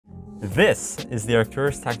This is the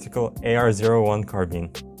Arcturus Tactical AR-01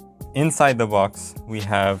 carbine. Inside the box, we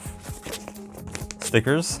have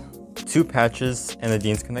stickers, 2 patches and the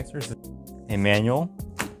Dean's connectors, a manual.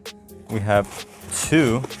 We have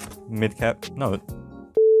 2 mid-cap, no,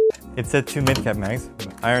 it said 2 mid-cap mags,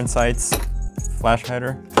 iron sights, flash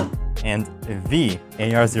hider, and the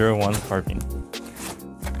AR-01 carbine.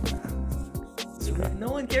 No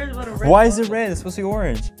one cares about a red. Why is it red? It's supposed to be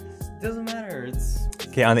orange. Doesn't matter. It's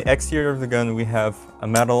okay. On the exterior of the gun, we have a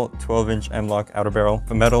metal 12-inch M-LOK outer barrel,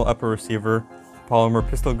 a metal upper receiver, polymer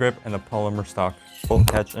pistol grip, and a polymer stock. Bolt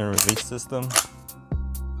catch and release system.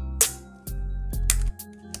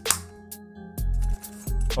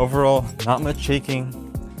 Overall, not much shaking.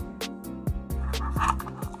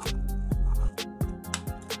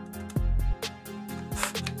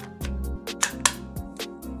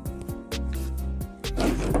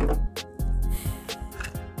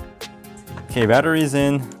 Okay, batteries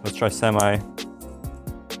in. Let's try semi.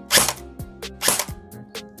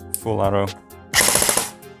 Full auto.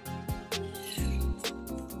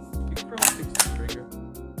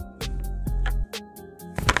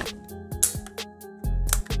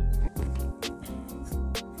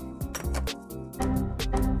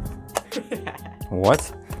 What?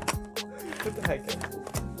 What the heck?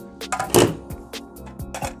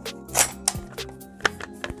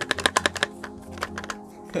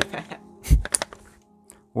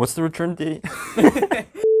 What's the return date?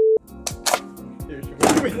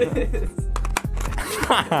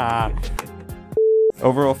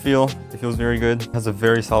 Overall feel, it feels very good. It has a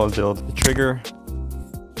very solid build. The trigger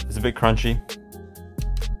is a bit crunchy.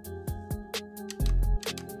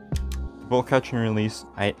 Bolt catch and release,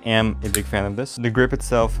 I am a big fan of this. The grip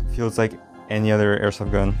itself feels like any other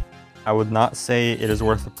airsoft gun. I would not say it is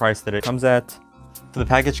worth the price that it comes at. So the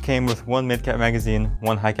package came with 1 mid-cap magazine,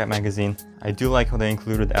 1 high-cap magazine. I do like how they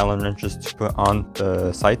included Allen wrenches to put on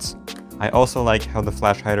the sights. I also like how the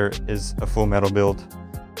flash hider is a full metal build.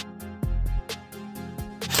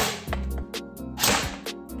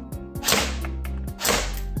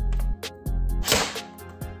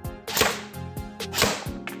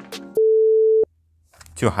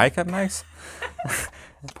 Two high-cap mags?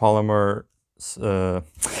 Polymer,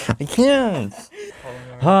 I can't!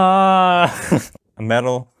 A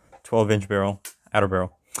metal 12-inch barrel, outer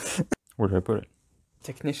barrel. Where did I put it?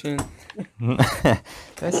 Technician.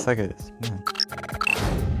 I suck at this. Man.